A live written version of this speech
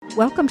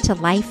Welcome to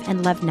Life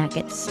and Love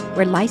Nuggets,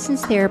 where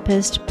licensed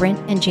therapists Brent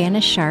and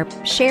Janice Sharp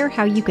share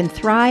how you can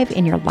thrive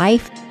in your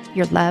life,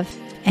 your love,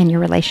 and your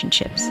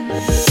relationships.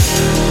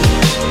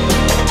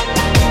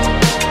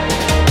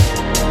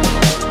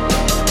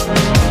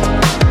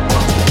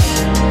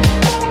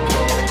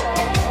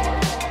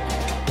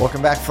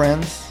 Welcome back,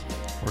 friends.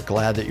 We're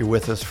glad that you're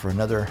with us for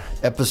another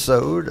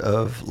episode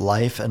of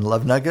Life and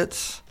Love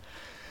Nuggets.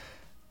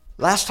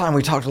 Last time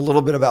we talked a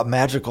little bit about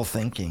magical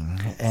thinking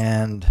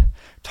and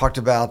talked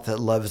about that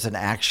love is an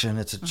action.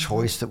 It's a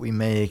choice that we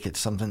make. It's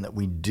something that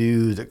we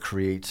do that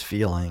creates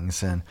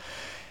feelings. And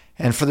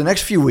for the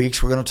next few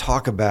weeks, we're going to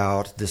talk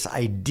about this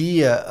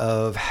idea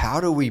of how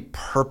do we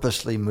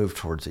purposely move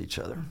towards each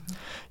other.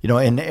 You know,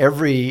 in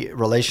every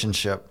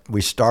relationship,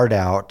 we start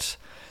out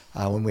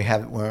when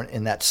we're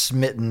in that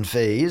smitten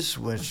phase,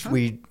 which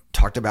we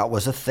talked about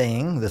was a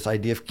thing, this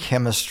idea of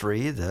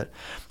chemistry, that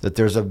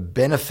there's a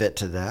benefit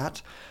to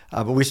that.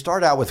 But we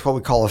start out with what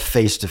we call a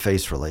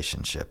face-to-face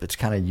relationship. It's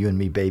kind of you and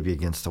me, baby,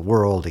 against the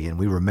world. Again,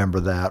 we remember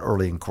that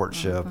early in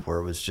courtship where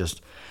it was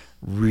just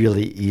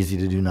really easy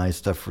to do nice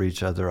stuff for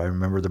each other. I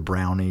remember the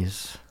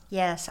brownies.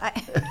 Yes.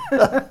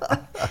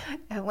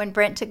 When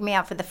Brent took me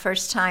out for the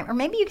first time, or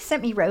maybe you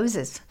sent me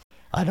roses.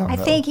 I don't know. I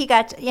think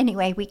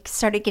anyway, we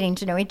started getting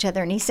to know each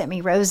other and he sent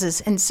me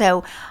roses. And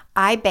so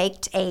I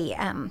baked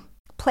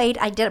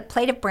I did a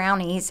plate of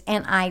brownies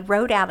and I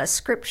wrote out a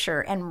scripture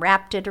and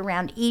wrapped it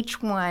around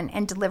each one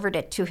and delivered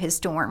it to his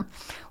dorm,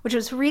 which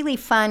was really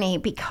funny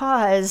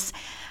because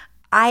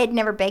I had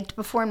never baked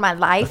before in my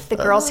life. The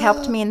girls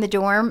helped me in the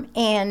dorm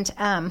and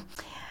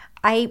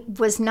I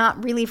was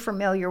not really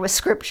familiar with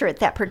scripture at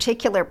that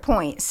particular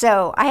point.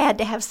 So I had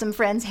to have some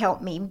friends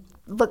help me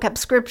look up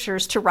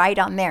scriptures to write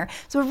on there.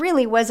 So it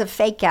really was a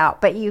fake out,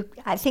 but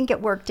I think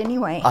it worked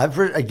anyway. I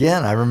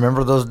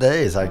remember those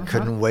days. I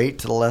couldn't wait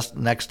till the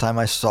next time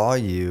I saw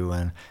you,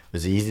 and it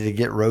was easy to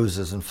get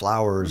roses and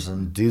flowers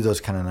and do those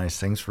kind of nice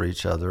things for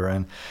each other.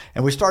 And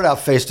we start out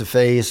face to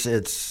face.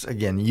 It's,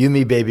 again, you,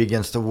 me, baby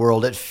against the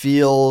world. It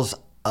feels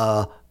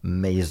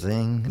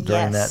amazing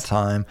during that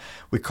time.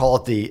 We call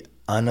it the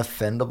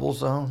unoffendable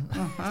zone.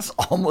 It's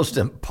almost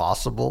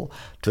impossible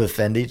to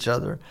offend each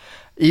other.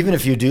 Even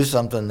if you do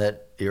something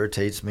that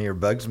irritates me or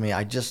bugs me,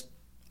 I just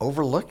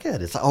overlook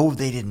it. It's,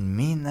 they didn't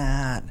mean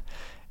that.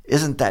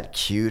 Isn't that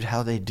cute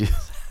how they do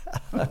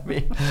that? I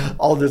mean,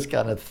 all this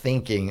kind of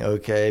thinking,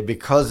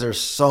 because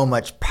there's so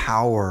much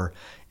power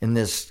in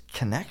this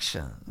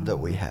connection that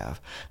we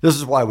have. This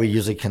is why we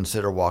usually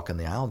consider walking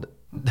down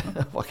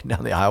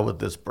the aisle with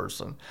this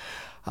person.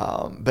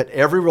 But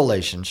every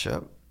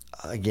relationship,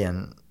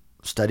 again,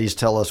 studies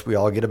tell us we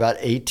all get about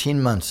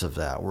 18 months of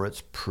that where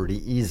it's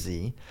pretty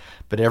easy,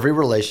 but every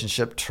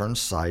relationship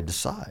turns side to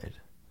side.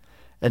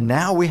 And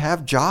now we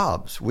have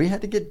jobs. We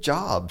had to get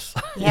jobs.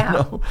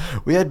 Yeah.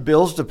 We had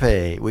bills to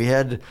pay. We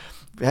had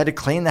to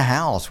clean the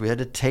house. We had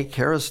to take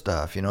care of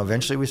stuff.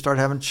 Eventually we start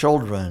having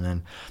children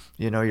and,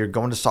 you're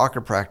going to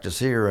soccer practice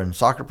here and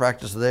soccer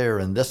practice there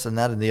and this and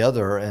that and the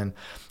other.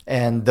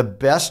 And the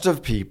best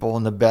of people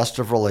and the best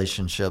of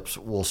relationships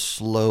will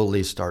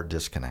slowly start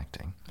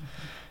disconnecting.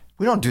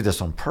 We don't do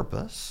this on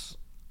purpose.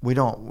 We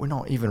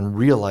don't even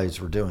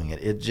realize we're doing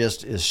it. It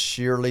just is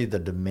sheerly the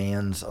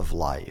demands of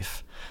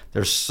life.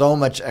 There's so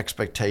much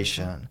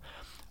expectation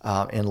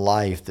in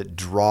life that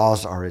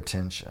draws our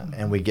attention,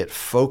 and we get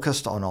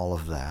focused on all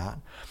of that,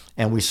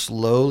 and we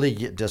slowly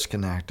get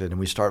disconnected, and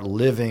we start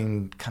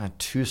living kind of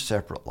two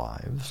separate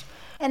lives.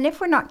 And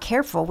if we're not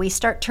careful, we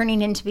start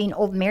turning into being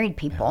old married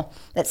people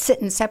that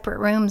sit in separate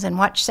rooms and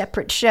watch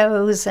separate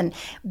shows and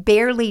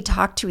barely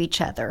talk to each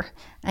other.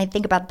 I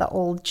think about the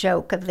old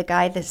joke of the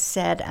guy that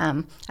said,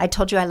 I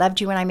told you I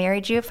loved you when I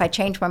married you. If I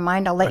change my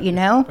mind, I'll let you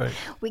know. Right.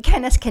 We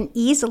kind of can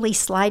easily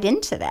slide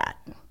into that.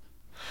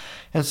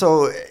 And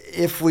so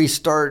if we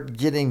start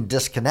getting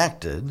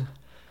disconnected,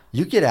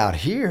 you get out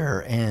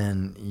here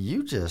and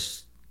you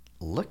just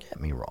look at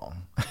me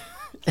wrong.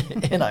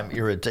 And I'm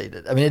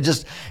irritated. I mean,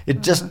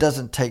 it just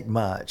doesn't take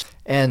much.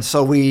 And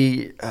so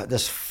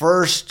this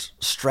first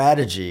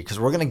strategy, because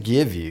we're going to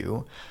give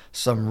you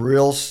some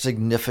real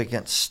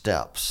significant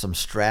steps, some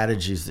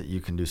strategies that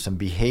you can do, some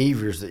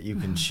behaviors that you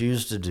can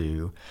choose to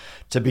do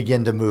to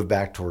begin to move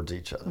back towards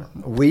each other.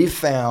 We've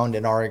found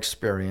in our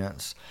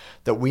experience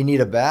that we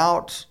need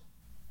if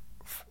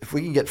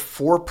we can get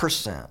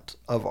 4%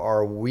 of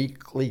our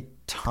weekly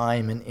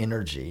time and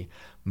energy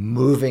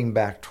moving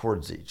back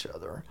towards each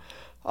other,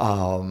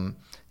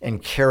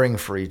 and caring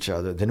for each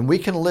other, then we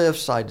can live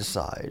side to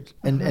side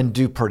and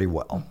do pretty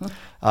well.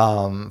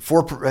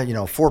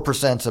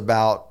 4% is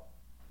about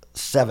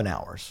 7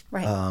 hours.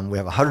 Right. We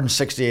have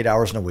 168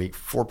 hours in a week.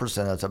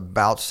 4%, that's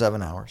about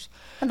 7 hours.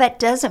 Well, that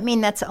doesn't mean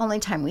that's the only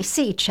time we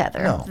see each other.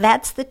 No.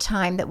 That's the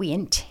time that we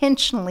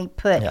intentionally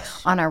put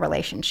on our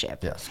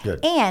relationship. Yes, good.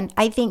 And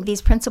I think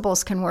these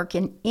principles can work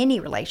in any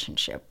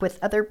relationship with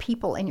other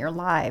people in your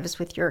lives,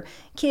 with your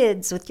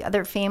kids, with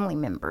other family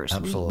members.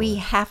 Absolutely. We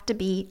have to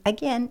be,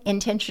 again,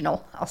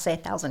 intentional. I'll say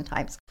 1,000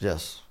 times.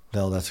 Yes.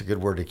 No, that's a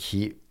good word to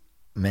keep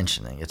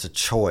mentioning. It's a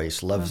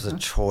choice. Love is a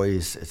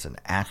choice. It's an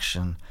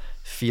action.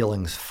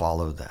 feelings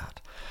follow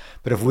that.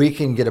 But if we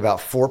can get about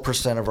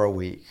 4% of our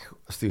week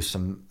through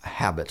some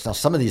habits. Now,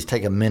 some of these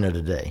take a minute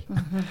a day.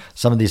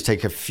 Some of these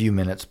take a few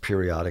minutes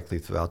periodically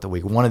throughout the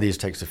week. One of these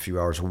takes a few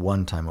hours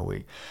one time a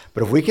week.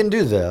 But if we can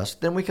do this,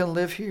 then we can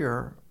live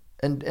here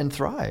and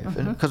thrive.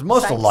 Because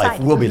most of life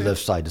will be lived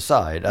side to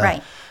side.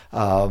 Right.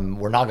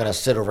 We're not going to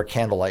sit over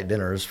candlelight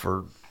dinners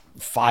for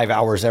 5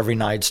 hours every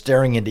night,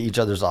 staring into each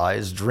other's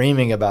eyes,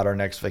 dreaming about our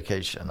next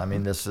vacation. I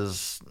mean, this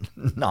is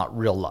not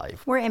real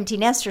life. We're empty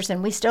nesters,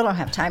 and we still don't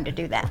have time to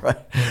do that.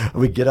 Right.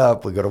 We get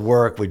up, we go to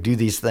work, we do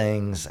these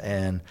things,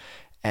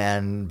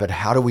 but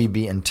how do we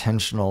be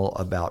intentional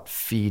about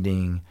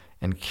feeding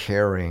and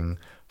caring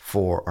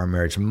for our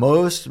marriage?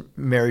 Most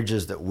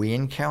marriages that we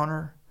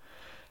encounter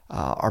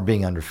are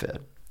being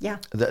underfed. Yeah.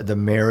 The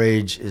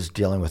marriage is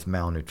dealing with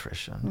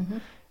malnutrition.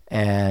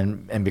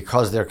 And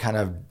because they're kind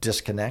of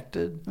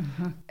disconnected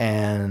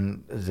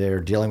and they're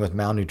dealing with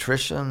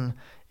malnutrition,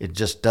 it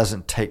just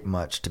doesn't take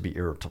much to be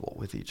irritable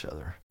with each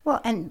other.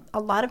 Well, and a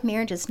lot of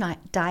marriages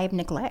die of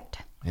neglect.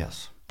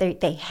 Yes.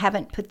 They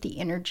haven't put the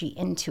energy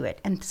into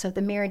it. And so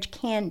the marriage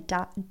can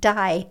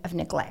die of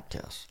neglect.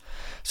 Yes.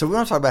 So we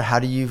want to talk about how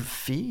do you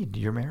feed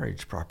your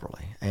marriage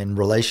properly and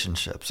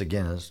relationships.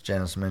 Again, as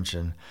Janice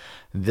mentioned,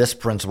 this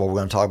principle, we're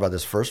going to talk about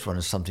this first one,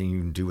 is something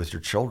you can do with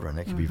your children.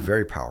 It can be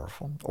very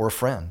powerful, or a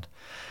friend.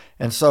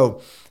 And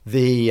so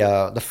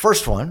the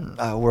first one,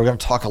 we're going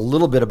to talk a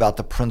little bit about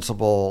the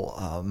principle.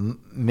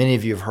 Many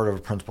of you have heard of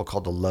a principle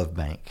called the love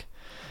bank.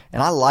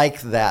 And I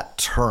like that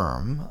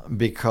term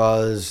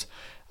because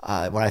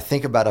when I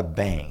think about a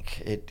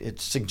bank,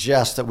 it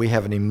suggests that we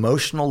have an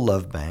emotional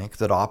love bank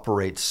that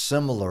operates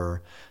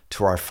similar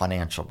to our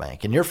financial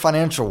bank. In your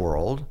financial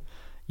world,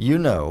 you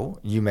know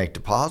you make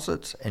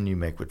deposits and you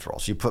make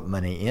withdrawals. You put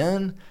money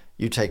in,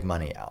 you take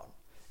money out.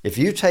 If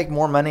you take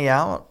more money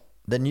out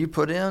than you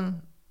put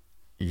in,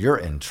 you're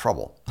in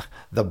trouble.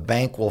 The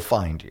bank will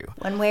find you.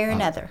 One way or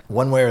another.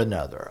 One way or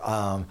another.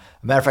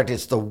 Matter of fact,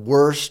 it's the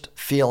worst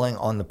feeling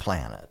on the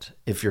planet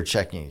if your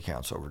checking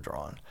account's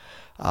overdrawn.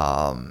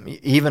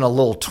 Even a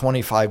little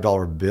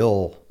 $25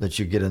 bill that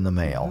you get in the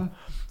mail,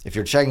 if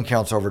your checking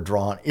account's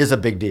overdrawn, is a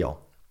big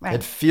deal. Right.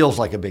 It feels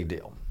like a big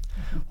deal.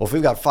 Well, if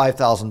we've got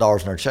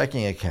 $5,000 in our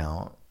checking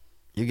account,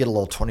 you get a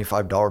little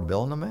 $25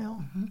 bill in the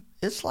mail,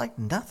 it's like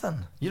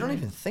nothing. You don't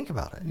even think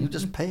about it. You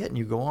just pay it and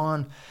you go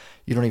on.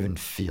 You don't even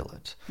feel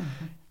it.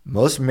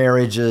 Most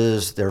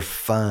marriages, they're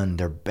fun.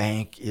 Their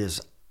bank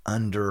is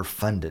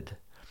underfunded.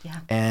 Yeah.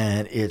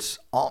 And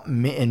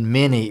in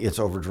many, it's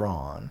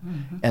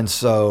overdrawn. And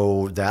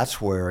so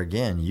that's where,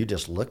 again, you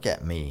just look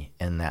at me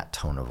in that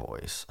tone of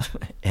voice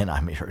and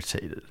I'm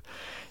irritated.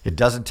 It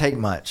doesn't take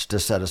much to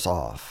set us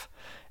off.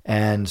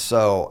 And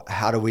so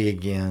how do we,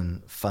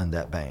 again, fund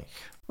that bank?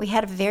 We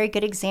had a very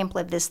good example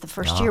of this the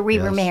first year we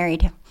were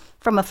married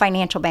from a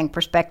financial bank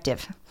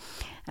perspective.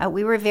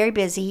 We were very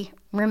busy.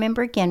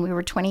 Remember, again, we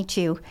were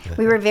 22.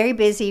 We were very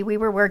busy. We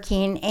were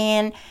working,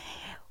 and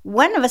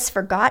one of us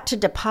forgot to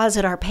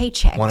deposit our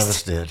paychecks. One of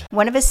us did.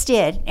 One of us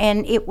did.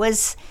 And it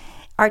was,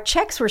 our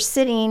checks were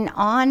sitting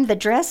on the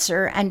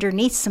dresser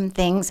underneath some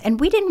things, and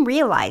we didn't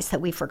realize that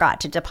we forgot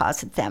to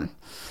deposit them.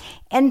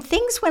 And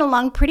things went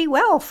along pretty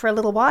well for a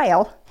little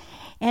while.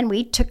 And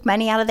we took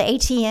money out of the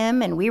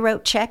ATM and we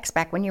wrote checks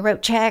back when you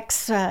wrote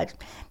checks.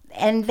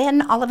 And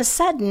then all of a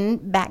sudden,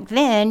 back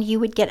then, you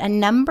would get a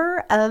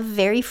number of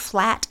very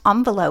flat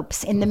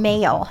envelopes in the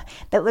mail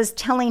that was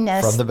telling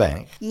us... From the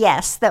bank.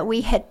 Yes, that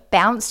we had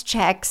bounced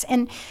checks.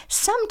 And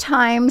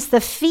sometimes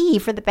the fee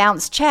for the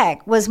bounced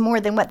check was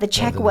more than what the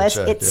check was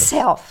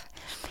itself.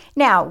 Yes.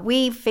 Now,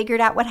 we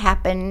figured out what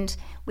happened.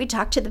 We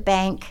talked to the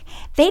bank.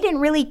 They didn't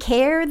really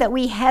care that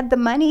we had the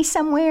money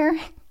somewhere.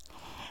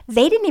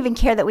 They didn't even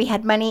care that we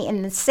had money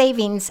in the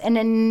savings in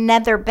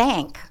another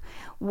bank.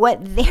 What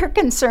their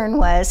concern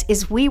was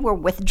is we were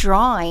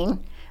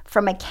withdrawing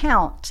from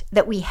account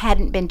that we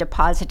hadn't been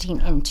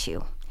depositing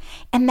into.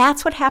 And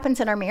that's what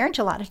happens in our marriage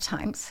a lot of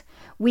times.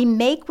 We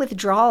make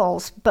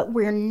withdrawals, but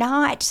we're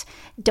not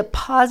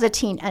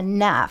depositing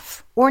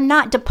enough or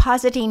not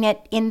depositing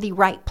it in the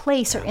right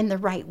place or in the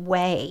right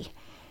way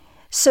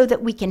so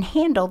that we can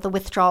handle the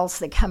withdrawals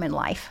that come in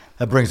life.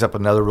 That brings up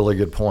another really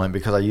good point,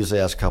 because I usually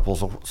ask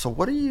couples, so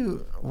what are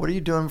you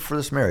doing for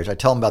this marriage? I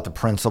tell them about the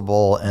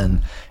principle,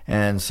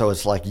 and so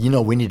it's like,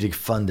 we need to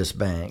fund this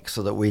bank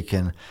so that we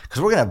can,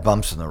 because we're going to have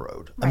bumps in the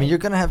road. Right. I mean, you're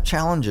going to have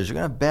challenges. You're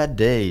going to have bad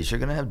days. You're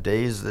going to have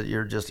days that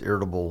you're just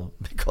irritable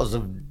because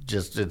of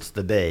just it's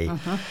the day.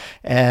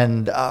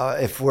 And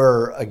if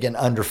we're, again,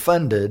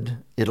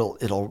 underfunded,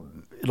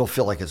 it'll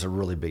feel like it's a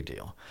really big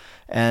deal.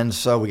 And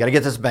so we got to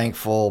get this bank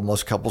full.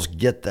 Most couples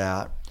get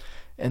that.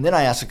 And then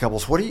I ask the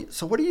couples, what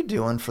are you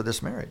doing for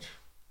this marriage?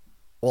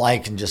 Well, I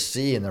can just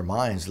see in their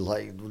minds,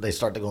 like they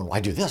start to go, well,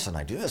 I do this and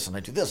I do this and I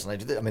do this and I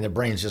do this. I mean, their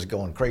brain's just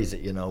going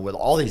crazy, with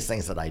all these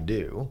things that I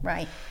do.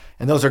 Right.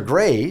 And those are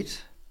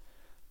great,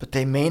 but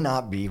they may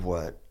not be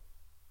what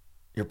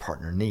your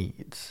partner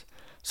needs.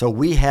 So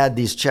we had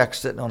these checks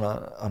sitting on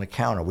a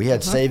counter. We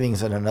had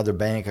savings in another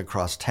bank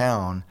across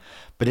town,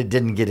 but it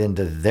didn't get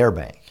into their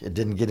bank. It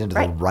didn't get into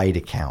the right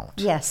account.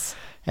 Yes.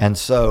 And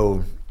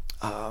so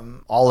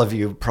all of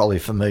you probably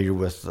familiar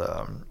with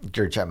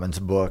Gary Chapman's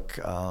book,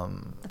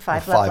 The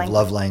Five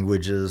Love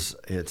Languages.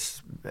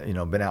 It's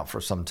been out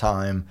for some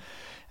time,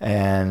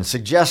 and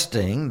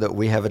suggesting that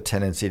we have a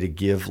tendency to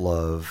give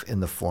love in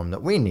the form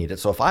that we need it.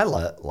 So if I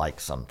like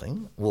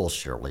something, well,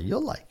 surely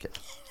you'll like it.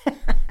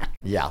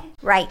 Yeah.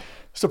 Right.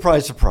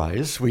 Surprise,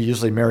 surprise. We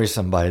usually marry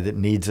somebody that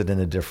needs it in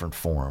a different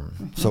form.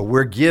 Mm-hmm. So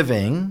we're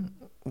giving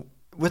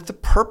with the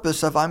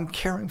purpose of I'm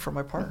caring for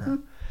my partner.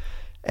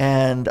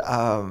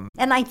 Mm-hmm.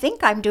 And I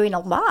think I'm doing a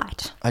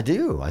lot. I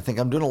do. I think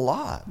I'm doing a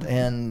lot.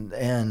 Mm-hmm.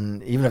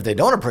 And even if they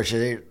don't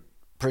appreciate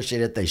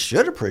it, they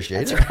should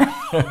appreciate it.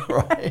 Right.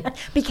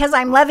 Right? Because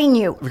I'm loving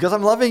you. Because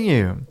I'm loving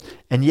you.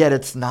 And yet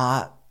it's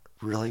not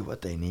really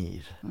what they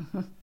need.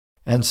 Mm-hmm.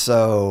 And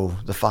so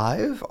the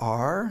 5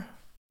 are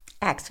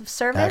acts of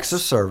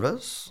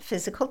service.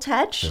 Physical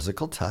touch.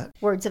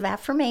 Words of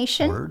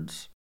affirmation.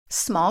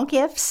 Small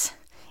gifts,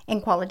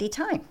 and quality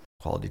time.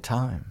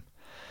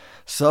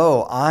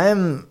 So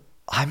I'm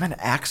an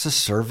acts of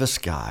service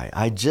guy.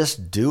 I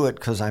just do it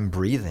because I'm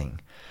breathing.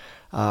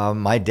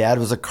 My dad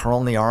was a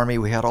colonel in the Army.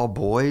 We had all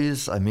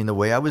boys. I mean, the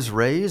way I was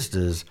raised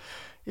is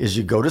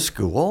you go to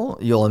school,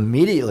 you'll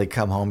immediately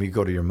come home, you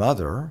go to your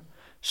mother.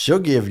 She'll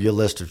give you a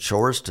list of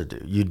chores to do.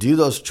 You do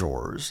those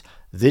chores,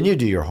 then you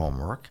do your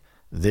homework,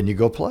 then you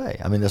go play.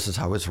 I mean, this is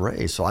how I was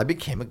raised. So I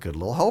became a good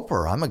little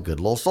helper. I'm a good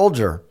little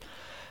soldier.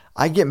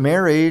 I get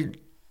married,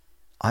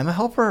 I'm a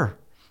helper.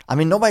 I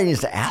mean, nobody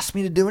needs to ask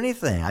me to do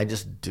anything. I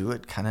just do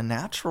it kind of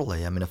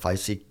naturally. I mean, if I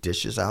see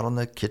dishes out on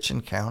the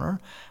kitchen counter,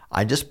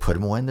 I just put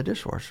them away in the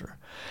dishwasher.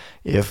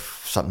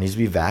 If something needs to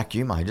be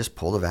vacuumed, I just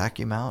pull the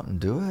vacuum out and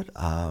do it.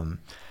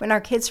 When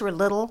our kids were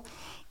little,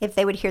 if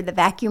they would hear the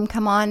vacuum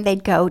come on,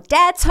 they'd go,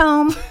 "Dad's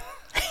home."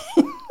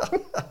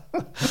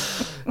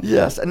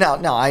 Yes.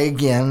 Now I,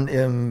 again,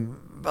 am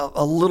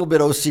a little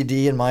bit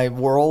OCD in my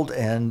world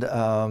and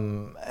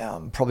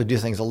probably do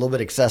things a little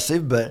bit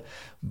excessive,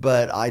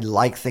 but I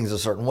like things a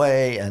certain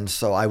way, and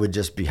so I would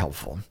just be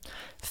helpful.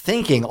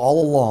 Thinking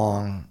all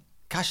along,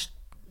 gosh,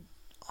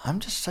 I'm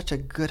just such a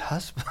good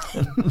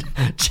husband.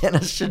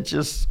 Janice should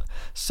just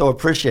so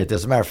appreciate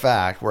this. As a matter of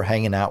fact, we're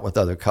hanging out with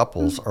other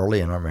couples early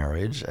in our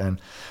marriage. And,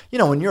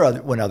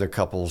 when other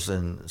couples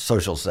in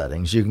social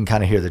settings, you can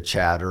kind of hear the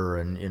chatter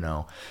and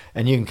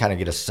you can kind of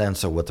get a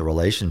sense of what the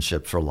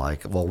relationships are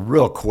like. Well,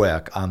 real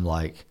quick, I'm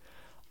like,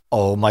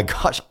 oh my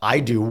gosh, I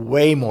do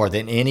way more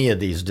than any of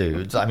these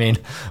dudes. I mean,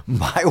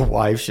 my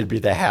wife should be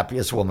the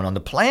happiest woman on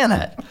the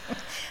planet.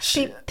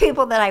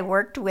 People that I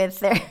worked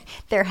with,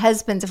 their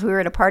husbands, if we were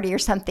at a party or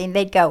something,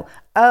 they'd go,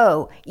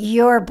 "Oh,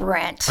 you're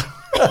Brent."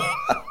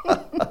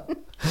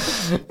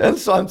 And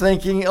so I'm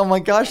thinking, oh my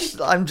gosh,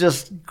 I'm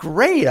just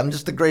great. I'm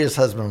just the greatest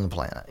husband on the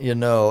planet,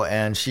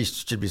 and she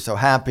should be so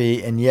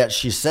happy. And yet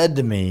she said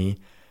to me,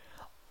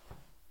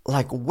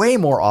 like way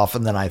more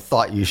often than I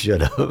thought you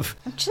should have,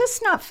 "I'm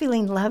just not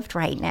feeling loved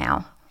right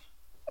now.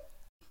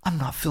 I'm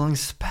not feeling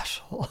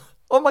special."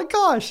 Oh my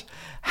gosh,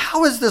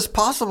 how is this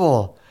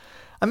possible?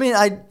 I mean,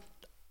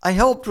 I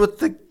helped with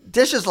the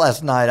dishes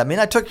last night. I mean,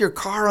 I took your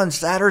car on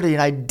Saturday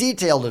and I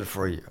detailed it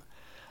for you.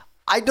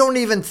 I don't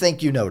even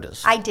think you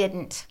noticed. I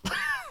didn't.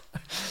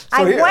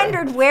 I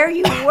wondered where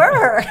you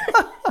were.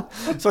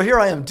 So here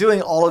I am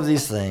doing all of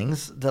these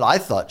things that I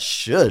thought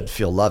should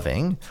feel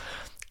loving.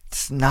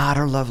 It's not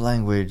her love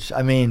language.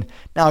 I mean,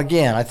 now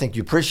again, I think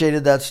you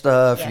appreciated that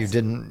stuff. Yes. You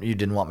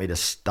didn't want me to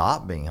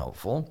stop being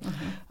helpful.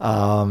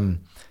 Mm-hmm.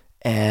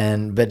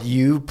 But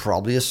you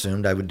probably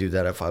assumed I would do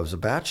that if I was a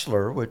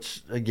bachelor,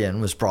 which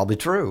again was probably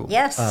true.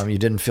 Yes. You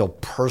didn't feel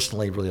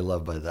personally really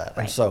loved by that.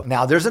 Right. And so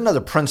now there's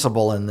another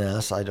principle in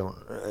this.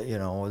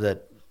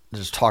 That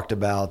is talked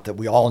about that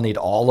we all need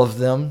all of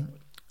them.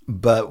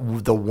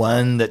 But the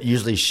one that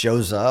usually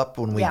shows up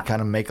when we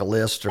kind of make a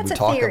list or we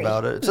talk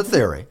about it, it's a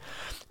theory,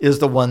 is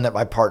the one that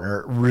my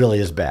partner really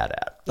is bad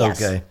at.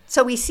 Yes. Okay.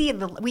 So we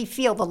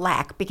feel the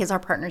lack because our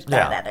partner's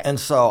bad at it. And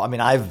so, I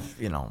mean,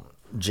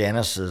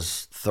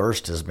 Janice's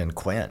thirst has been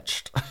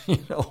quenched,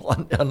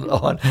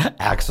 on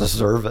acts of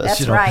service.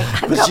 That's right.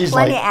 I've got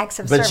plenty of acts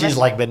of service. But she's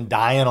like been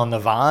dying on the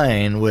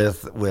vine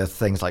with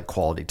things like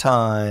quality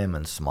time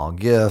and small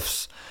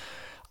gifts.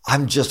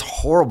 I'm just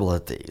horrible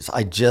at these.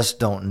 I just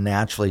don't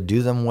naturally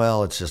do them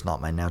well. It's just not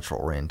my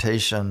natural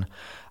orientation.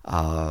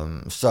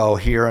 So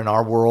here in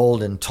our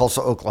world in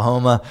Tulsa,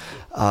 Oklahoma,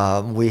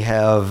 we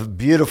have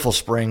beautiful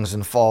springs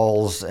and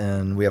falls,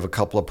 and we have a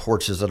couple of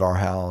porches at our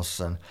house.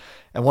 And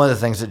one of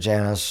the things that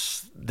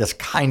Janice, this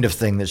kind of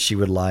thing that she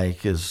would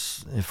like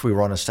is if we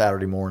were on a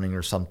Saturday morning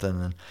or something,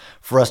 and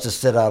for us to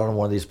sit out on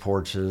one of these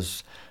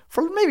porches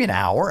for maybe an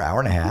hour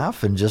and a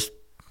half and just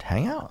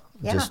hang out.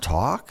 Yeah. Just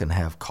talk and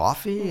have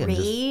coffee and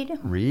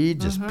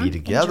just be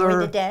together. Enjoy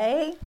the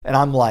day. And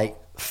I'm like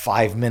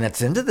 5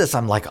 minutes into this,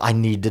 I'm like, I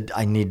need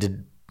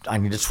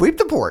to sweep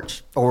the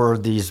porch, or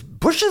these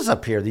bushes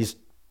up here.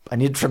 I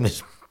need to trim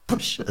these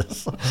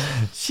bushes.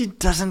 She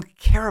doesn't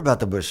care about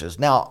the bushes.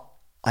 Now,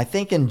 I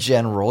think in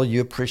general,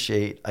 you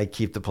appreciate I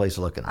keep the place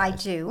looking nice. I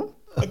do.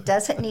 It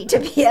doesn't need to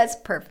be as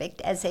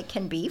perfect as it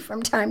can be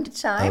from time to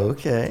time.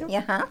 Okay.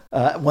 Yeah.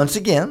 Once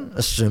again,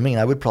 assuming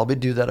I would probably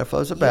do that if I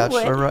was a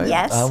bachelor, would, right?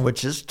 yes.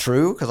 Which is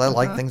true because I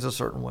like things a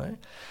certain way.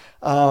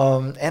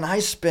 And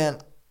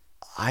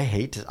I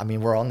hate to, I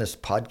mean, we're on this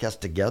podcast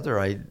together.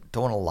 I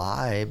don't want to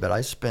lie, but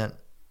I spent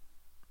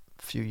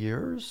a few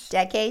years.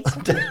 Decades.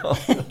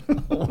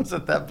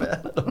 Wasn't that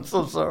bad? I'm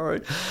so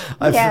sorry.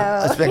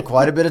 I spent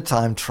quite a bit of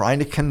time trying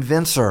to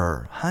convince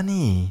her,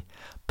 honey,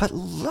 but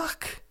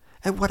look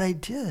at what I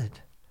did.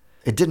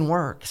 It didn't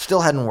work. It still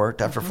hadn't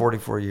worked after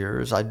 44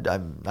 years.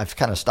 I've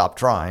kind of stopped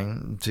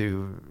trying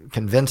to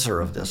convince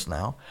her of this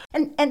now.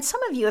 And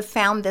some of you have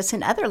found this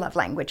in other love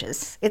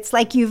languages. It's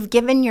like you've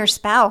given your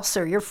spouse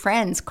or your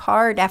friends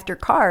card after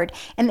card,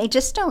 and they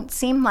just don't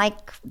seem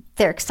like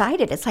they're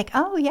excited. It's like,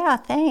 oh, yeah,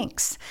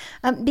 thanks.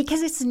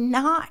 Because it's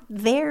not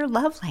their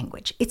love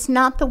language. It's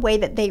not the way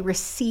that they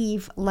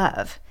receive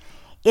love.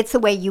 It's the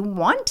way you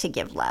want to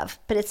give love,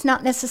 but it's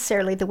not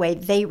necessarily the way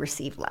they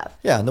receive love.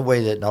 Yeah, and the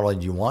way that not only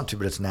do you want to,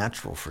 but it's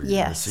natural for you.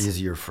 Yes. It's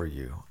easier for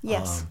you.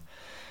 Yes.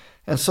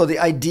 And so the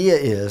idea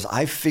is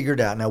I figured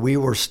out, now we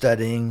were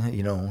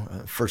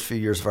studying, first few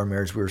years of our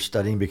marriage, we were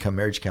studying to become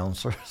marriage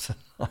counselors.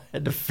 I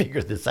had to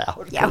figure this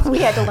out. Yeah, we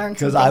had to learn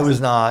because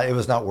it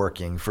was not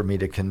working for me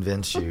to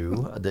convince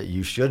you that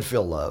you should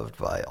feel loved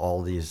by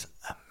all these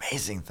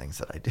amazing things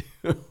that I do.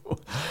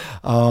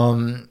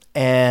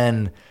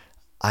 And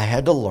I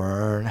had to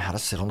learn how to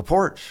sit on the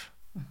porch.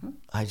 Mm-hmm.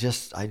 I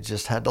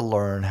just had to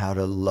learn how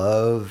to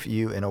love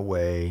you in a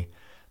way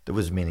that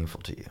was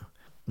meaningful to you.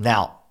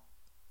 Now,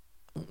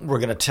 we're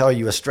going to tell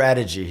you a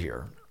strategy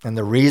here. And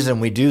the reason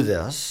we do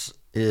this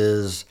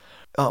is,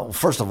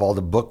 first of all,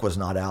 the book was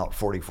not out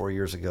 44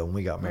 years ago when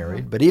we got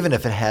married. But even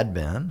if it had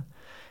been,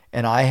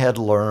 and I had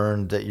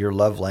learned that your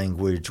love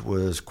language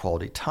was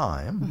quality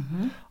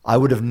time, I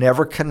would have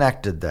never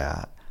connected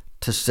that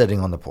to sitting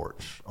on the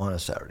porch on a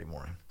Saturday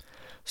morning.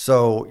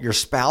 So your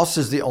spouse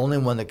is the only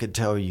one that could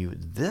tell you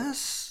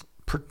this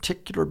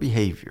particular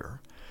behavior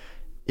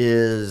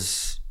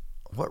is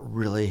what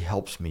really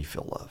helps me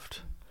feel loved.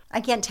 I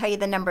can't tell you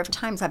the number of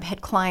times I've had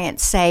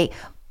clients say,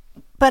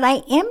 but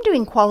I am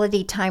doing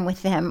quality time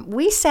with them.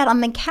 We sat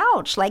on the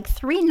couch like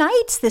 3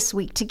 nights this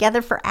week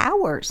together for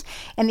hours.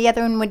 And the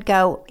other one would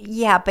go,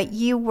 yeah, but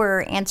you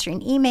were answering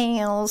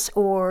emails,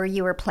 or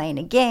you were playing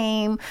a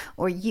game,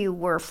 or you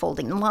were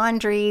folding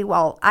laundry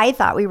while I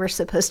thought we were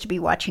supposed to be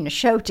watching a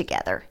show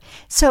together.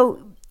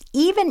 So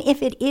even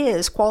if it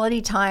is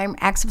quality time,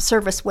 acts of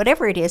service,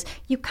 whatever it is,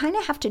 you kind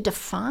of have to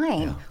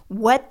define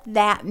what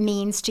that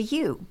means to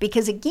you.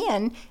 Because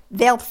again,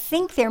 they'll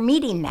think they're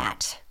meeting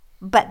that,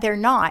 but they're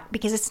not,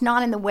 because it's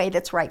not in the way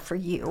that's right for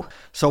you.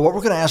 So what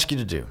we're going to ask you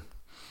to do,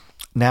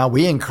 now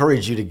we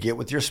encourage you to get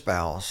with your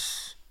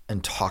spouse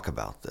and talk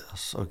about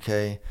this,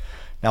 okay?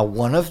 Now,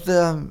 one of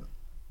the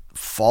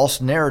false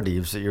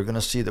narratives that you're going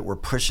to see that we're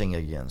pushing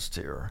against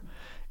here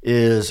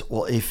is,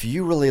 well, if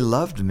you really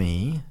loved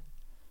me,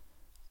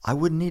 I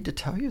wouldn't need to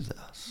tell you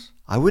this.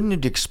 I wouldn't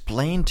need to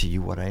explain to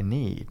you what I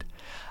need.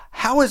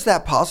 How is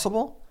that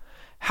possible?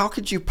 How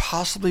could you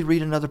possibly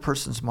read another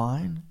person's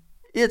mind?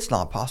 It's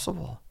not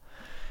possible.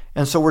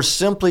 And so we're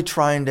simply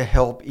trying to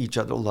help each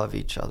other love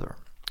each other.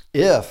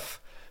 If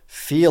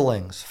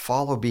feelings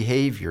follow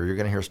behavior, you're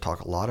going to hear us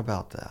talk a lot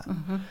about that.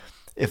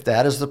 If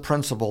that is the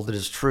principle that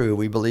is true,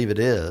 we believe it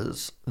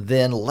is,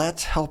 then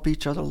let's help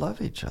each other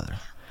love each other.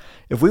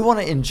 If we want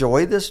to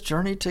enjoy this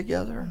journey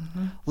together,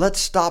 let's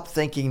stop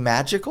thinking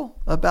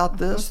magical about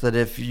this, that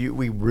if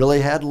we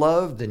really had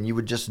love, then you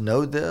would just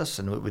know this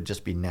and it would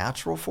just be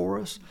natural for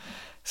us.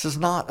 This is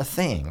not a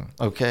thing,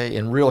 okay,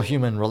 in real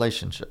human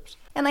relationships.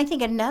 And I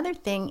think another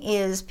thing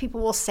is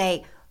people will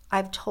say,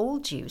 I've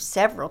told you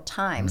several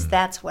times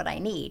that's what I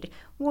need.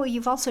 Well,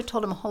 you've also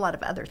told them a whole lot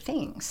of other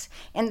things.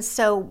 And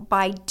so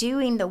by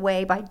doing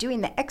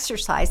the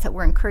exercise that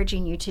we're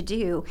encouraging you to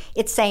do,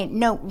 it's saying,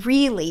 no,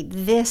 really,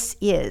 this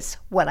is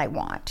what I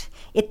want.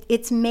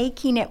 It's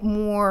making it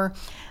more,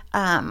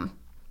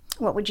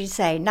 what would you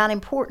say? Not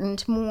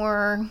important,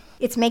 more,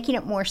 it's making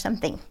it more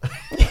something.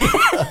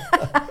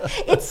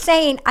 It's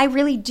saying, I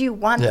really do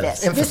want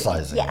this.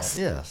 Emphasizing this.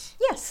 Yes.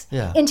 Yes.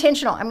 Yeah.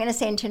 Intentional. I'm going to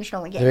say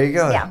intentional again. There you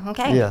go. Yeah.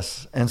 Okay.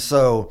 Yes. And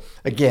so,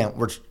 again,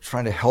 we're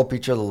trying to help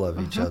each other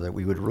love each other.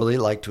 We would really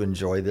like to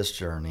enjoy this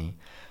journey.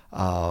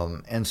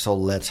 And so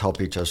let's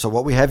help each other. So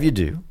what we have you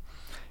do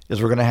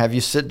is we're going to have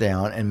you sit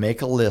down and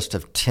make a list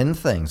of 10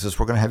 things. This is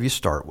what we're going to have you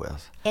start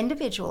with.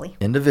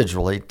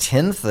 Individually,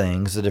 10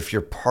 things that if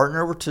your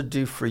partner were to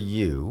do for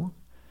you,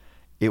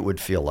 it would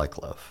feel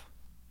like love.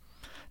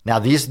 Now,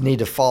 these need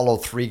to follow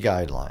 3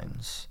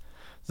 guidelines.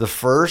 The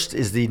first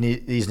is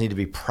these need to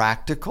be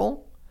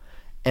practical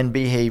and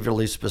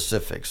behaviorally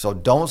specific. So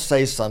don't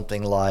say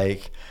something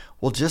like,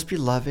 well, just be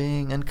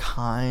loving and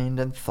kind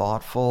and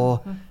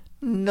thoughtful.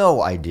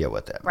 No idea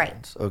what that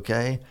means,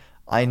 okay?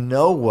 I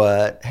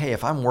know hey,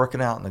 if I'm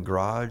working out in the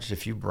garage,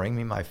 if you bring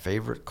me my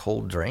favorite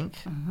cold drink,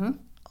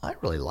 I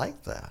really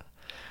like that.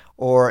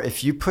 or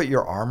if you put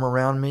your arm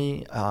around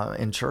me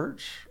in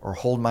church or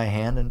hold my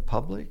hand in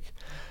public,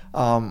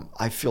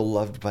 I feel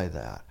loved by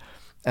that.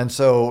 And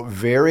so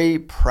very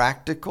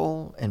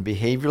practical and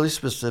behaviorally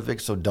specific.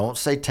 So don't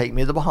say, take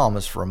me to the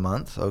Bahamas for a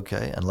month,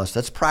 okay, unless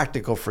that's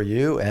practical for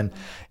you. And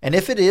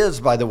if it is,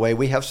 by the way,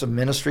 we have some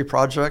ministry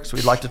projects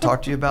we'd like to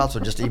talk to you about, so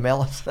just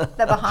email us. The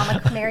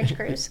Bahama Marriage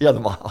Cruise. Yeah, the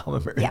Bahama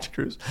Marriage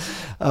Cruise.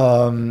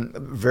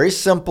 Very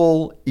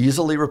simple,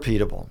 easily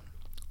repeatable.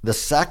 The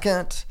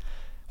second,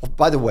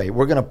 by the way,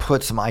 we're going to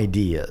put some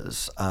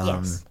ideas.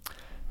 Yes.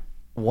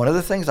 One of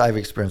the things I've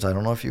experienced, I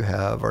don't know if you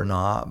have or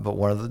not, but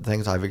one of the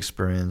things I've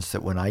experienced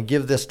that when I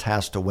give this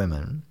task to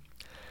women,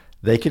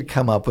 they could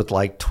come up with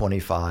like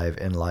 25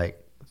 in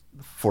like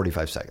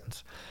 45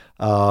 seconds.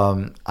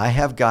 I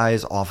have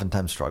guys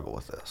oftentimes struggle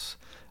with this.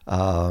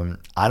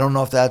 I don't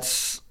know if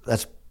that's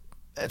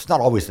it's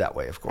not always that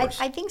way, of course.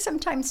 I think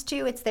sometimes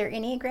too, it's their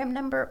Enneagram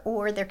number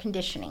or their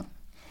conditioning.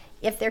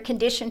 If they're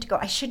conditioned to go,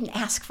 I shouldn't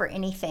ask for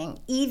anything.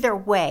 Either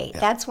way,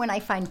 that's when I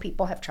find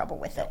people have trouble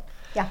with it.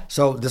 Yeah.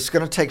 So this is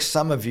going to take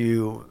some of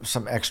you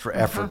some extra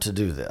effort to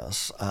do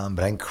this, but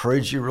I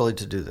encourage you really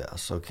to do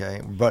this,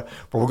 okay? But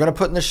we're going to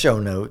put in the show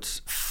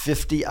notes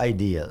 50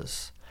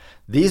 ideas.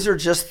 These are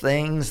just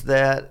things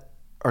that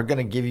are going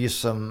to give you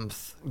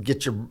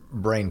get your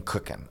brain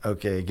cooking,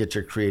 okay? Get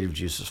your creative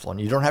juices flowing.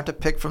 You don't have to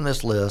pick from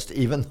this list,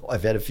 even though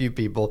I've had a few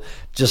people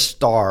just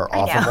star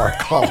off of our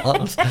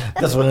columns.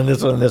 This one and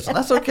this one and this one.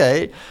 That's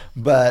okay,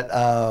 but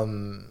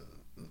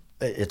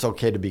it's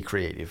okay to be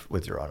creative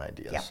with your own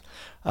ideas.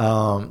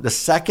 Yeah. The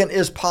second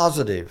is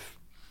positive.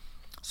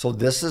 So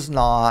this is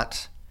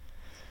not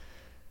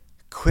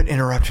quit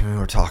interrupting me when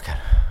we're talking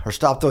or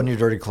stop throwing your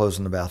dirty clothes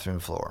on the bathroom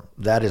floor.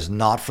 That is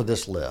not for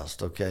this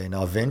list, okay?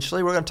 Now,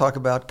 eventually we're going to talk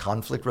about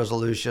conflict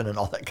resolution and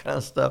all that kind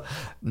of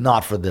stuff.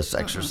 Not for this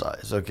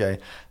exercise, okay?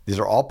 These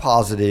are all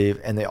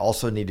positive, and they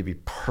also need to be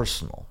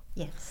personal.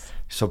 Yes.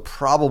 So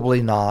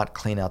probably not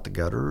clean out the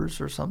gutters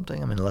or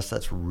something. I mean, unless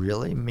that's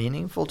really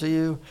meaningful to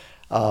you.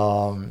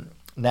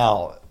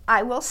 Now,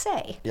 I will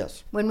say,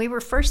 yes, when we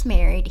were first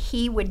married,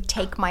 he would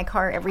take my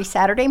car every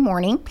Saturday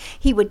morning.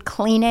 He would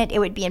clean it. It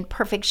would be in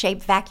perfect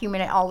shape, vacuum,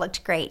 and it all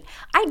looked great.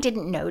 I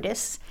didn't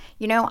notice.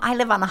 You know, I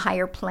live on a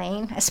higher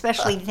plane,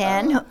 especially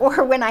then,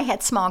 or when I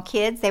had small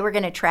kids, they were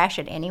going to trash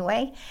it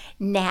anyway.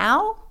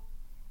 Now,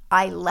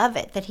 I love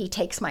it that he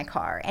takes my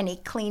car and he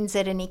cleans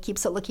it and he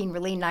keeps it looking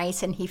really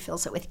nice and he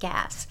fills it with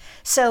gas.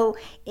 So,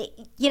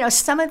 you know,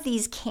 some of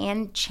these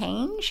can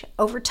change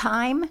over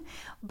time,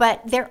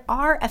 but there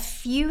are a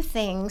few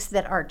things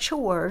that are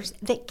chores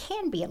that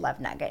can be a love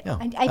nugget. Yeah,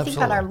 I think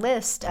on our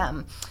list,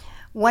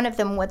 one of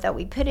them that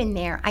we put in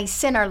there, I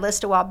sent our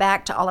list a while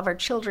back to all of our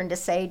children to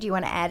say, do you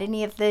want to add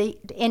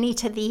any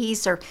to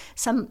these or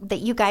some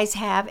that you guys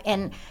have?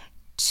 And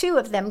 2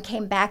 of them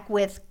came back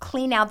with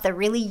clean out the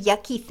really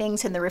yucky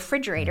things in the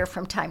refrigerator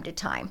from time to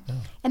time. Yeah.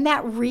 And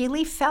that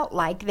really felt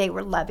like they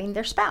were loving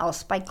their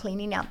spouse by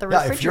cleaning out the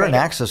refrigerator. If you're an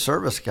acts of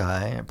service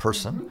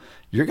person,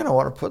 you're going to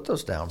want to put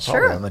those down. Probably.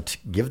 Sure. I'm going to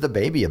give the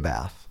baby a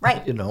bath,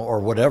 right? You know, or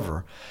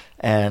whatever.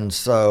 And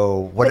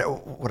so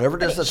whatever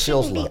it is that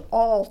feels love. It shouldn't be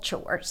all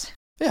chores.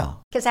 Yeah.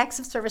 Because acts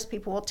of service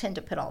people will tend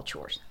to put all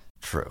chores.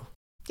 True.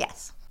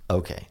 Yes.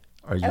 Okay.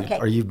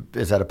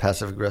 Is that a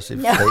passive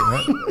aggressive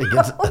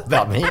statement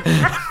about me?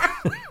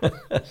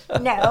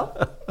 No.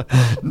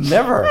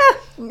 Never.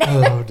 No.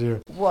 Oh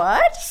dear.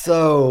 What?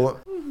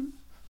 So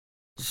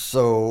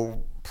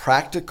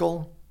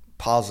practical,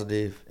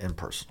 positive, and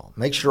personal.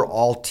 Make sure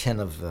all 10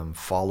 of them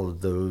follow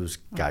those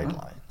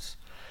guidelines.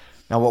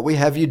 Now what we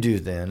have you do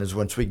then is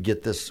once you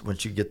get this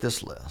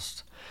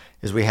list,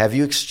 is we have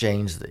you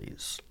exchange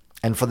these.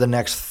 And for the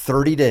next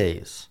 30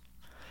 days,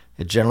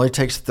 it generally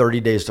takes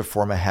 30 days to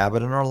form a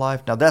habit in our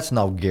life. Now, that's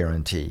no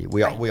guarantee.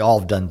 We all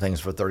have done things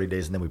for 30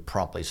 days and then we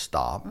promptly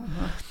stop.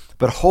 Mm-hmm.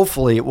 But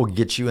hopefully it will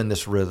get you in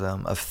this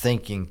rhythm of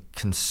thinking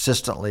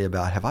consistently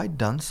about, have I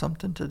done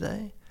something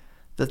today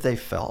that they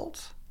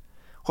felt?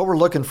 What we're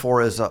looking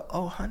for is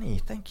oh, honey,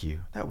 thank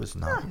you. That was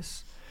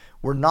nice.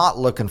 We're not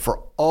looking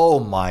for, oh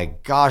my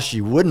gosh,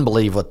 you wouldn't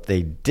believe what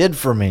they did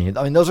for me.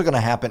 I mean, those are going to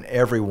happen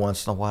every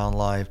once in a while in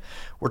life.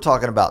 We're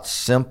talking about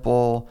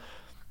simple,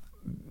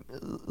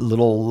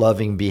 little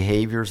loving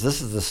behaviors.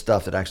 This is the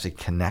stuff that actually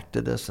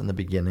connected us in the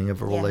beginning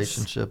of a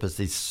relationship, is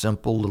these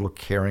simple little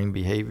caring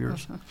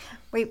behaviors.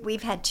 Mm-hmm.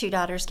 We've had 2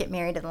 daughters get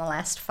married in the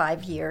last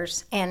 5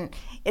 years, and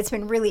it's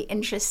been really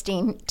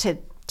interesting to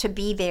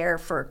be there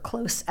for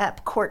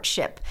close-up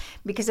courtship,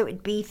 because it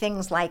would be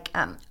things like,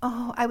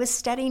 I was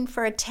studying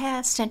for a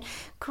test and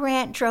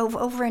Grant drove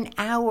over an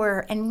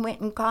hour and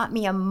went and got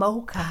me a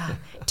mocha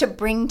to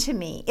bring to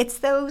me. It's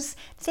those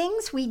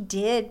things we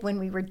did when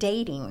we were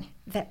dating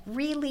that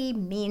really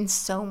mean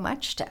so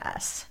much to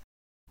us.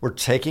 We're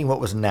taking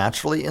what was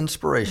naturally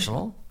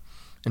inspirational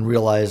and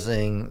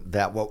realizing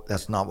that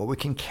that's not what we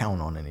can count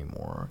on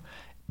anymore,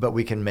 but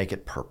we can make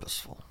it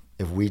purposeful.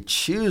 If we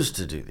choose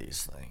to do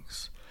these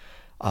things,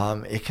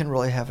 it can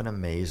really have an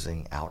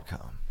amazing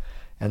outcome.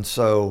 And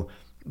so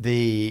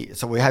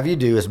what we have you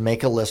do is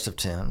make a list of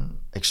 10,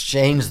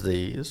 exchange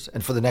these,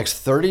 and for the next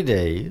 30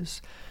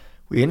 days,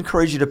 we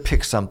encourage you to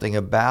pick something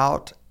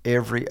about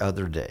every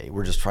other day.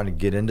 We're just trying to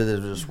get into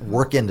this, just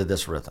work into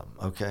this rhythm,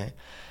 okay?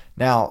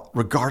 Now,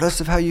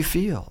 regardless of how you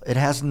feel, it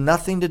has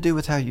nothing to do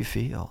with how you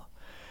feel.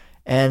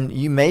 And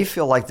you may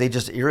feel like they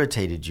just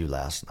irritated you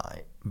last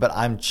night, but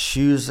I'm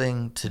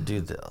choosing to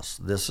do this.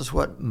 This is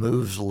what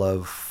moves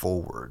love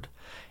forward.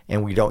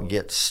 And we don't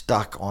get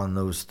stuck on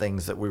those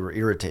things that we were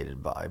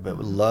irritated by. But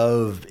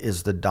love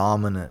is the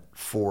dominant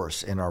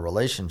force in our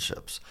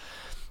relationships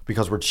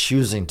because we're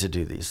choosing to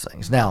do these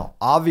things. Now,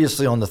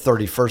 obviously on the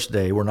 31st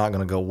day, we're not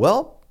going to go,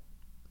 well,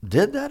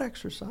 did that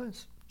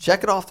exercise?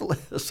 Check it off the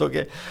list,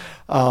 okay?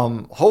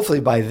 Hopefully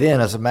by then,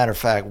 as a matter of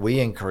fact, we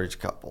encourage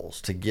couples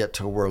to get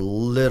to where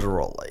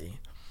literally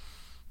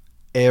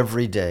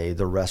every day,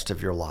 the rest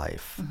of your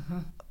life,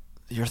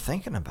 you're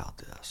thinking about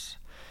this.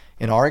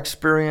 In our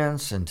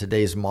experience, in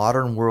today's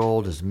modern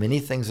world, there's many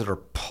things that are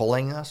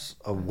pulling us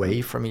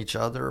away from each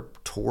other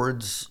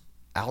towards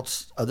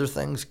other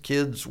things,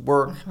 kids,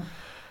 work,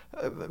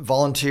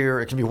 volunteer,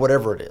 it can be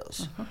whatever it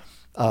is.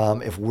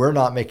 If we're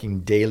not making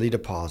daily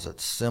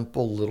deposits,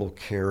 simple little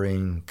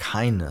caring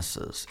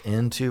kindnesses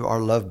into our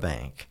love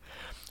bank,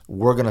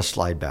 we're going to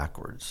slide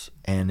backwards,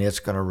 and it's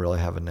going to really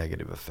have a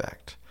negative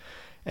effect.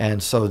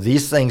 And so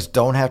these things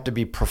don't have to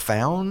be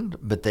profound,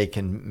 but they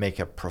can make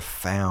a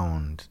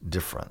profound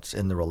difference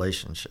in the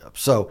relationship.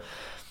 So,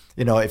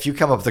 if you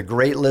come up with a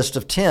great list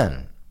of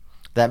 10,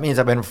 that means,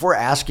 if we're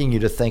asking you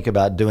to think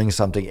about doing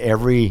something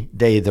every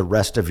day the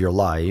rest of your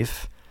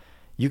life,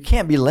 you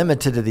can't be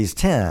limited to these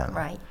 10.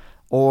 Right.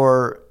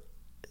 Or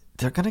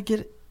they're going to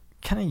get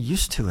kind of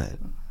used to it.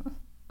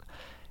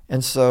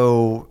 And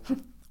so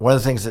one of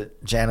the things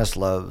that Janice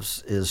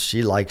loves is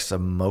she likes a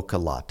mocha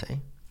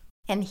latte.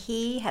 And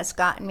he has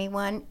gotten me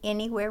one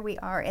anywhere we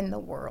are in the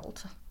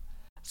world.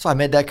 So I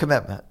made that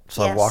commitment.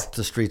 So Yes. I walked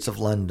the streets of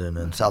London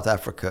and South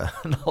Africa,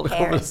 and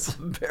I was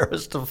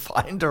embarrassed to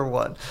find her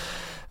one.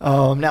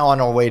 Now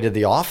on our way to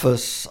the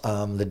office,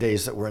 the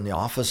days that we're in the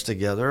office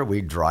together,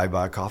 we drive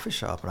by a coffee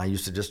shop, and I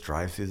used to just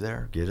drive through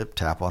there, get up,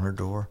 tap on her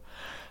door.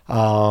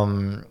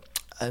 And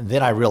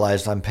then I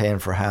realized I'm paying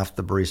for half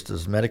the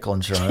barista's medical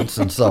insurance,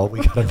 and so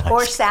we got a nice...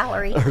 Or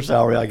salary. Her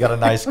salary. I got a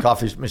nice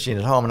coffee machine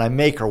at home, and I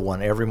make her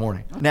one every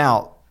morning.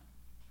 Now,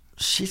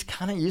 she's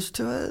kind of used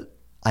to it.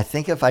 I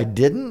think if I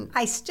didn't...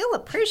 I still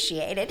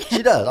appreciate it.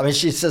 She does.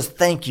 She says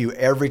thank you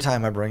every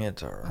time I bring it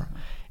to her.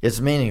 It's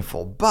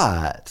meaningful,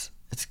 but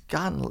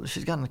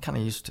she's gotten kind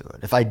of used to it.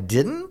 If I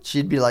didn't,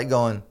 she'd be like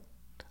going,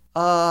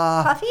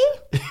 Coffee?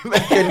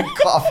 making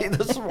coffee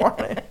this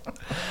morning.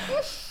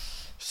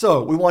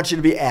 So we want you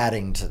to be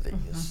adding to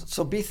these.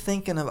 So be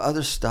thinking of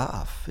other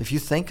stuff. If you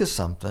think of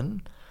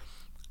something,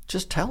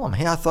 just tell them,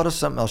 hey, I thought of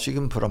something else you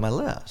can put on my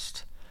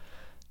list.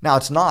 Now,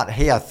 it's not,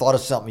 hey, I thought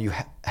of something you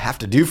have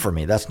to do for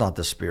me. That's not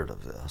the spirit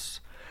of this.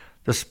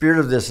 The spirit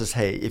of this is,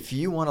 hey, if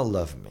you want to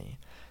love me,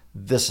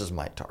 this is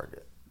my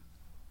target.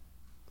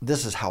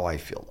 This is how I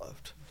feel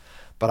loved.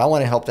 But I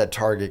want to help that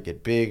target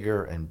get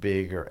bigger and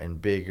bigger and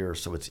bigger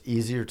so it's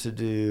easier to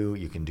do.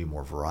 You can do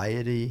more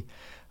variety.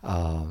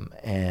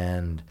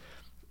 And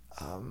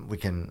we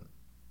can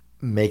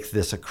make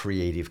this a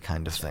creative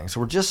kind of thing.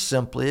 So we're just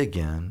simply,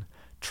 again,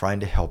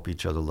 trying to help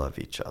each other love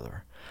each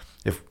other.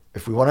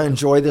 If we want to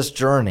enjoy this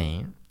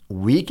journey,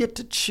 we get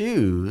to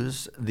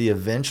choose the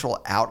eventual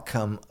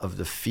outcome of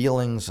the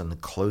feelings and the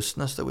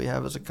closeness that we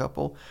have as a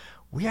couple.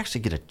 We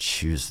actually get to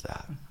choose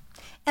that.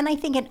 And I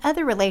think in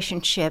other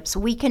relationships,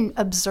 we can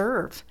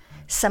observe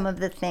some of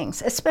the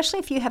things, especially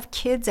if you have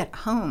kids at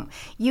home.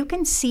 You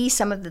can see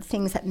some of the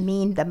things that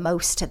mean the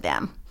most to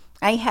them.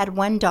 I had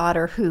one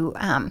daughter who,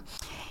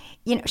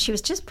 she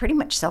was just pretty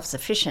much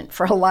self-sufficient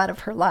for a lot of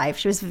her life.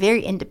 She was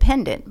very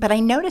independent. But I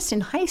noticed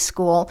in high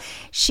school,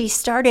 she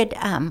started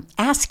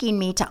asking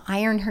me to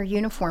iron her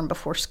uniform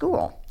before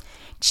school.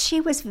 She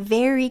was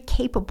very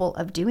capable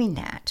of doing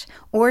that.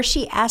 Or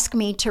she asked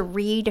me to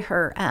read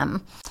her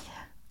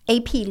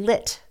AP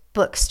Lit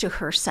books to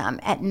her some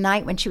at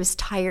night when she was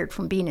tired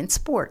from being in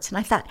sports. And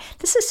I thought,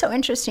 this is so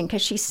interesting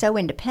because she's so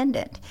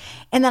independent.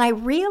 And then I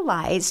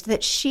realized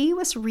that she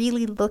was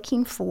really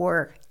looking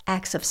for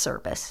acts of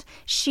service.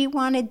 She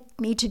wanted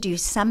me to do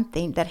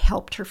something that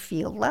helped her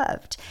feel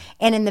loved.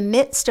 And in the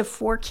midst of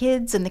 4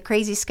 kids and the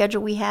crazy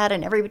schedule we had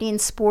and everybody in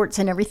sports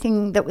and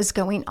everything that was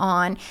going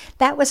on,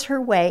 that was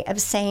her way of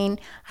saying,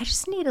 I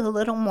just need a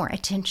little more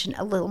attention,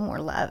 a little more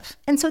love.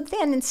 And so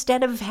then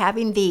instead of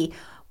having the,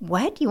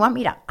 what, you want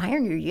me to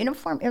iron your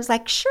uniform? It was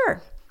like,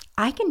 sure,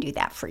 I can do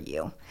that for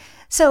you.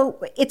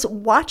 So it's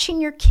watching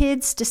your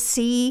kids to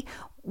see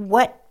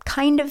what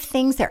kind of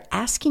things they're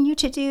asking you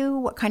to do,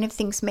 what kind of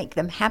things make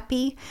them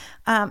happy.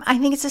 I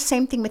think it's the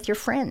same thing with your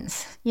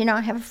friends.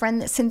 I have a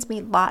friend that sends me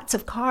lots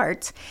of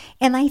cards,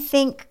 and I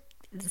think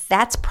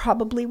that's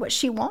probably what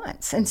she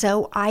wants. And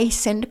so I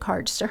send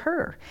cards to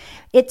her.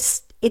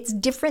 It's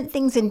different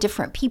things in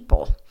different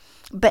people,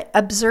 but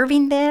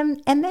observing them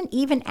and then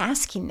even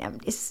asking them,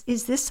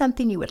 is this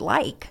something you would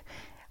like?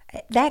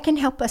 That can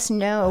help us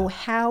know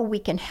how we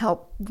can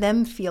help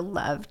them feel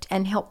loved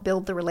and help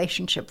build the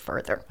relationship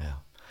further. Yeah.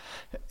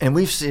 And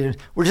we're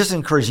just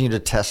encouraging you to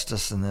test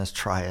us in this,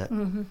 try it.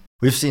 Mm-hmm.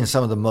 We've seen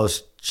some of the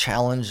most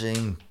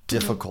challenging,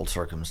 difficult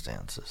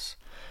circumstances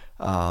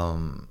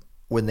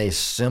when they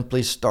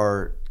simply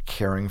start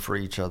caring for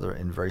each other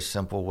in very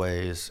simple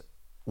ways.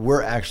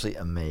 We're actually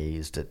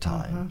amazed at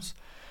times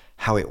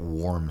how it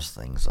warms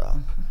things up.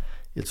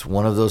 It's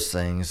one of those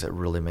things that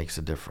really makes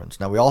a difference.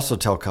 Now, we also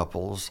tell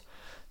couples,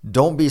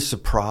 don't be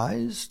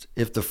surprised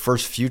if the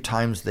first few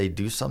times they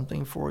do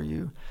something for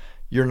you,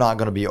 you're not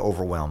going to be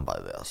overwhelmed by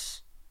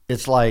this.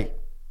 It's like,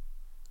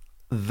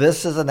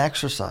 this is an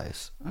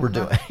exercise we're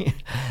doing.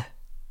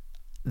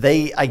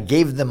 I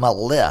gave them a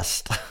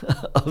list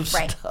of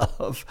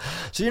stuff.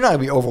 So you're not going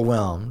to be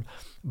overwhelmed.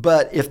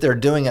 But if they're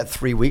doing it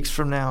 3 weeks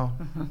from now,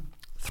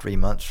 3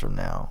 months from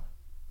now,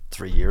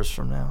 3 years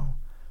from now,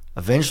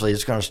 eventually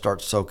it's going to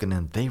start soaking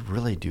in. They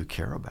really do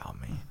care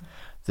about me.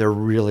 They're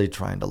really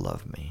trying to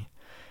love me.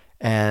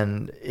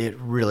 And it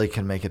really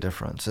can make a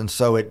difference. And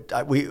so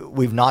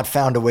we've not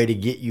found a way to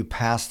get you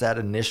past that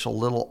initial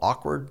little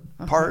awkward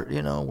part,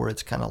 where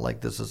it's kind of like,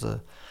 this is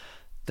a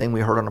thing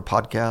we heard on a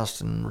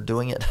podcast and we're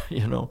doing it,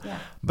 Yeah.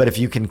 But if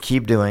you can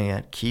keep doing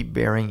it, keep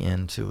bearing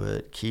into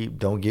it,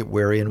 don't get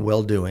weary in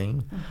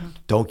well-doing,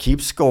 don't keep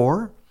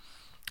score.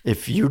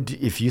 If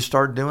you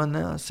start doing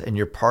this and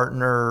your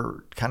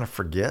partner kind of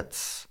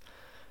forgets,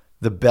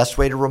 the best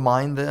way to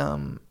remind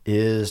them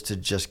is to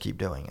just keep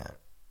doing it.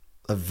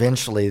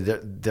 Eventually,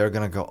 they're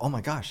going to go, oh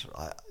my gosh,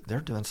 they're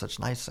doing such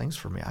nice things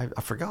for me.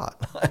 I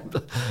forgot.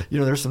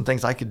 There's some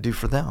things I could do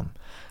for them.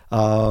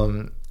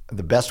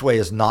 The best way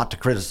is not to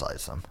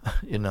criticize them,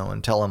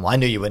 and tell them, I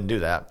knew you wouldn't do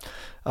that.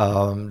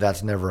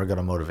 That's never going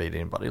to motivate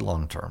anybody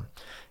long term.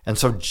 And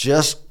so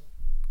just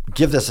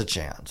give this a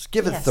chance.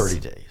 Give it 30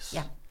 days.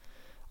 Yeah.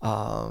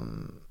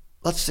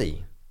 Let's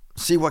see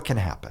what can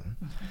happen.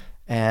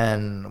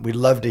 And we'd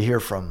love to hear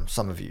from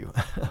some of you,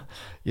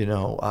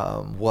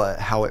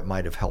 how it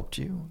might have helped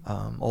you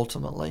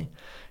ultimately.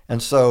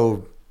 And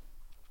so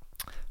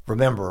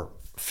remember,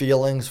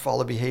 feelings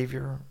follow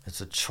behavior.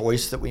 It's a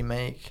choice that we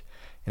make.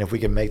 And if we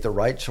can make the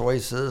right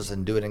choices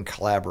and do it in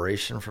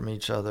collaboration from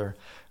each other,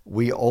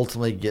 we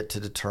ultimately get to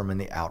determine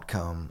the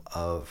outcome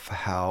of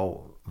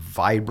how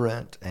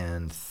vibrant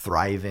and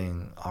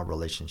thriving our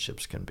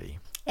relationships can be.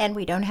 And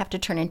we don't have to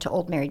turn into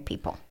old married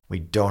people. We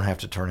don't have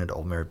to turn into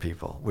old married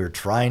people. We're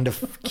trying to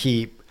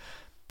keep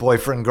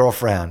boyfriend,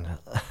 girlfriend.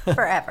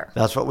 Forever.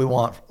 That's what we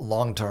want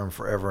long term,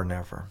 forever and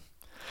ever.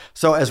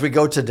 So as we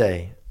go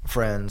today,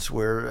 friends,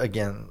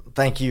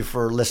 thank you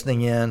for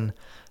listening in.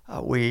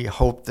 We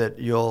hope that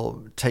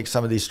you'll take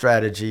some of these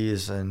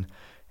strategies and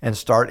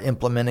start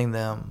implementing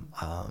them.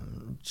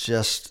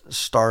 Just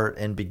start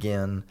and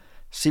begin.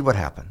 See what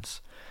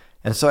happens.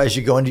 And so as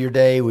you go into your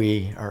day,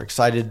 we are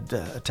excited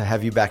to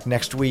have you back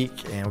next week,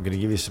 and we're going to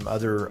give you some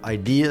other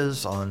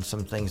ideas on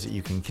some things that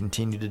you can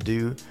continue to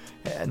do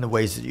and the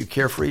ways that you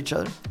care for each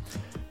other.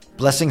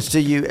 Blessings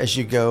to you as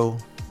you go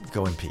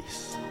in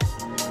peace.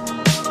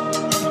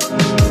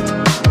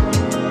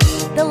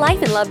 The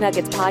Life and Love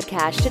Nuggets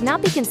podcast should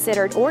not be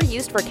considered or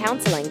used for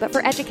counseling, but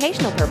for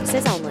educational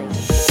purposes only.